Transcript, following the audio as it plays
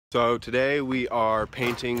So today we are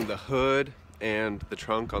painting the hood and the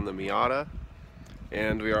trunk on the Miata,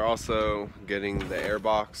 and we are also getting the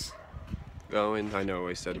airbox going. I know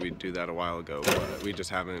I said we'd do that a while ago, but we just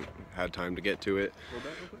haven't had time to get to it.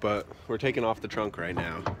 But we're taking off the trunk right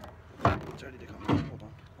now. It's ready to come out. Hold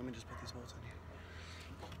on. Let me just put these bolts in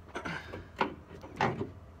here.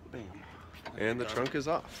 Bam. And the trunk is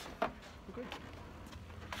off. Okay.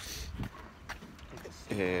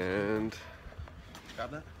 And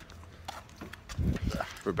Got that?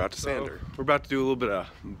 we're about to sand her. We're about to do a little bit of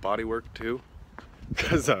body work too,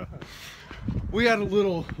 because we had a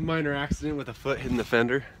little minor accident with a foot hitting the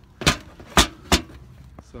fender.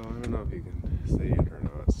 So I don't know if you can see it or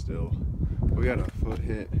not still. We got a foot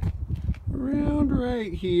hit around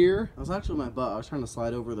right here. That was actually my butt. I was trying to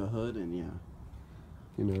slide over the hood and yeah.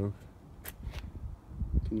 You know,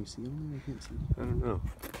 Can you see on there? I can't see. I don't know.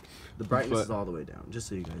 The brightness But- is all the way down, just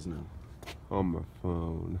so you guys know. On my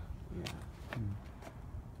phone. Yeah.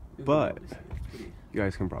 But It's pretty. you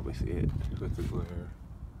guys can probably see it with the glare.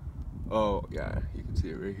 Oh yeah, you can see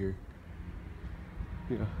it right here.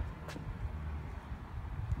 Yeah.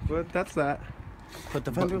 But that's that. Put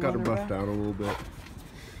the fender Got her liner buffed back. out a little bit.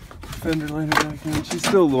 Fender liner back in. She's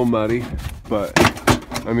still a little muddy, but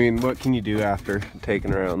I mean, what can you do after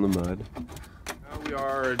taking her out in the mud? Now we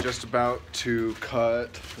are just about to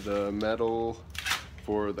cut the metal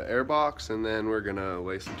for the airbox, and then we're gonna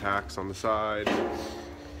lay some tacks on the side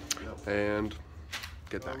and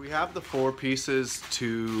get that. We have the 4 pieces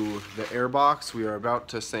to the airbox. We are about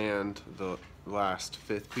to sand the last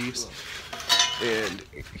 5th piece. And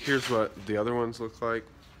here's what the other ones look like.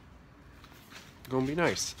 Gonna be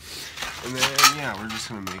nice. And then yeah, we're just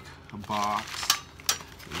gonna make a box.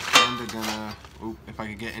 It's kinda gonna, oh, if I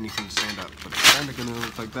could get anything to stand up, but it's kinda gonna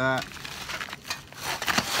look like that.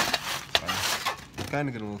 It's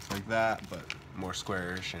kinda gonna look like that, but more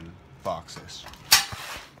squarish and boxish.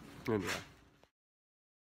 Anyway.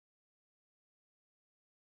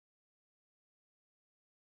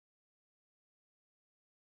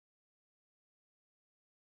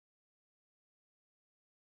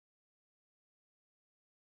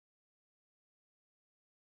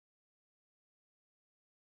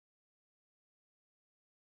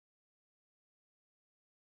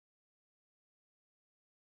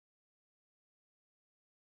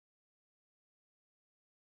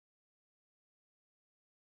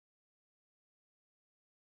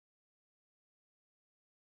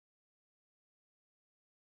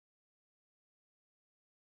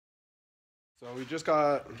 So we just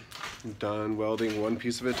got done welding one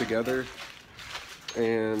piece of it together,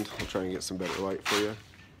 and I'll try and get some better light for you.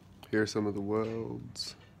 Here are some of the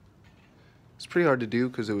welds. It's pretty hard to do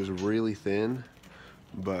because it was really thin,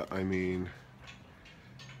 but I mean,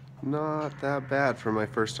 not that bad for my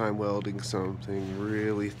first time welding something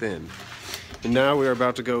really thin. And now we are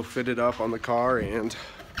about to go fit it up on the car and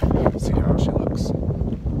see how she looks. So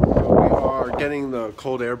we are getting the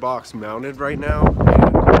cold air box mounted right now.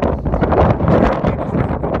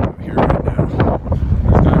 Here right now.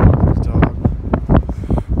 There's guy up on the top.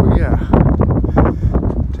 But yeah,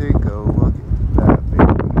 take a look at that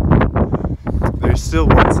baby. There's still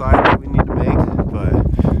one side that we need to make, but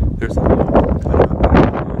there's a little cutout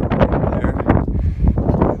right there.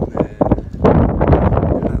 And then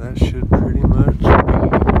yeah, that should pretty much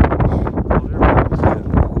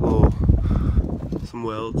be some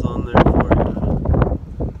welds on there for you.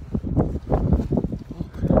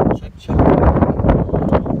 Check.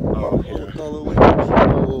 Oh, yeah. A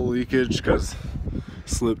little leakage because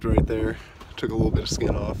slipped right there. Took a little bit of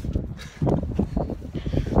skin off.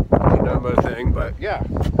 Not my thing, but yeah.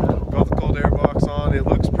 Got the cold air box on. It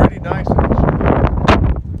looks pretty nice. No.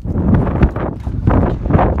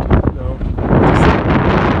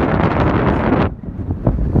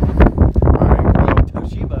 Alright, well,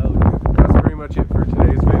 that's pretty much it for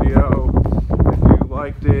today's video. If you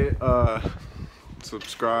liked it,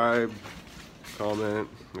 subscribe, comment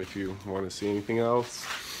if you want to see anything else,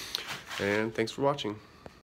 and thanks for watching.